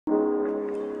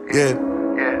Yeah.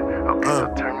 Okay,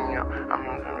 so turn me up.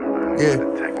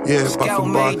 Yeah,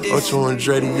 Scoutmadethis, Ocho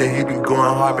Andretti, yeah, he be going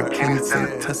hard, but can't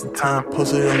stand the test of time.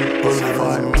 Posted on the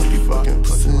boulevard, must be fucking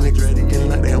pussy niggas getting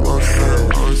like they want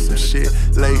some shit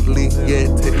lately.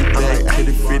 Yeah, take me back to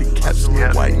the fitted caps and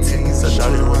the white tees. I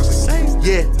thought it was the same.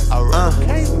 Yeah,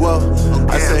 well,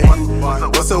 I say,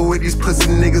 what's up with these pussy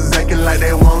niggas acting like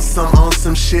they want some on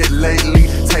some shit lately?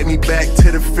 Take me back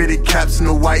to the fitted caps and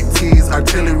the white tees.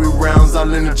 Artillery rounds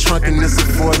all in the trunk and it's a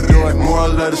 4-door.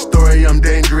 Moral of the story, I'm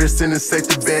dangerous and it's safe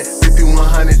to bet.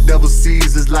 5100 double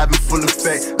C's is live and full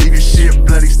effect. Leave your shit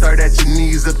bloody, start at your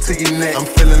knees up to your neck. I'm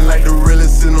feeling like the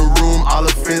realest in the room, all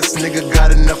offense. Nigga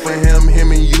got enough of him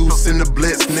and you send the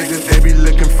blitz. Nigga, they be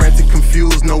looking frantic,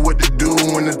 confused, know what to do.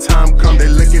 When the time come, they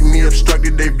look at me,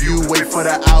 obstructed they view. Wait for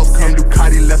the outcome,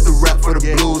 Ducati left the rap for the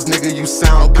blues. Nigga, you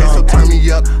sound okay, so turn me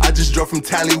up. I just drove from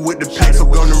Tally with the pack, so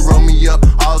gonna roll me up.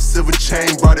 All silver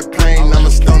chain, brought it plain, I'ma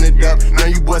stone it up. Now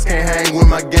you boys can't hang with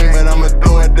my game, but I'ma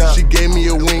throw it up. She gave me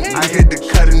a wink, I hit the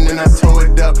cut and then I tore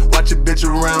it up. Watch a bitch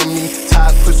around me,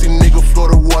 tired pussy nigga,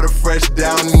 Florida water fresh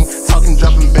down me. Talking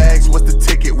dropping bags, what's the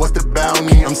ticket, what's the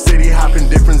bounty? I'm city hopping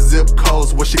different zip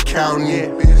codes, what's your county?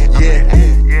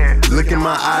 Yeah. Look in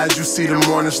my eyes, you see the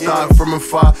morning star from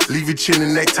afar. Leave your chin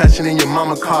and neck touching in your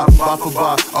mama car, bar for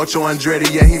bar. Ocho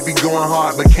Andretti, yeah, he be going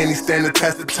hard, but can he stand the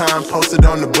test of time? Posted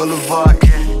on the boulevard.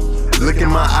 Look in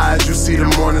my eyes, you see the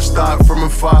morning star from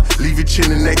afar. Leave your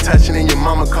chin and neck touching in your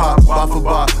mama car, bar for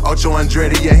bar. Ocho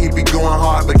Andretti, yeah, he be going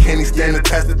hard, but can he stand the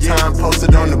test of time?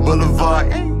 Posted on the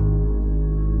boulevard.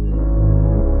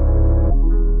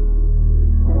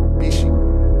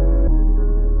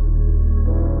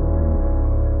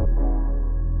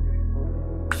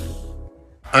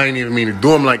 I ain't even mean to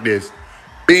do him like this.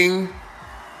 Bing,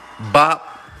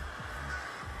 bop,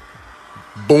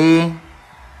 boom,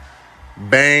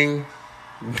 bang.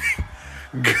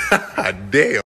 God damn.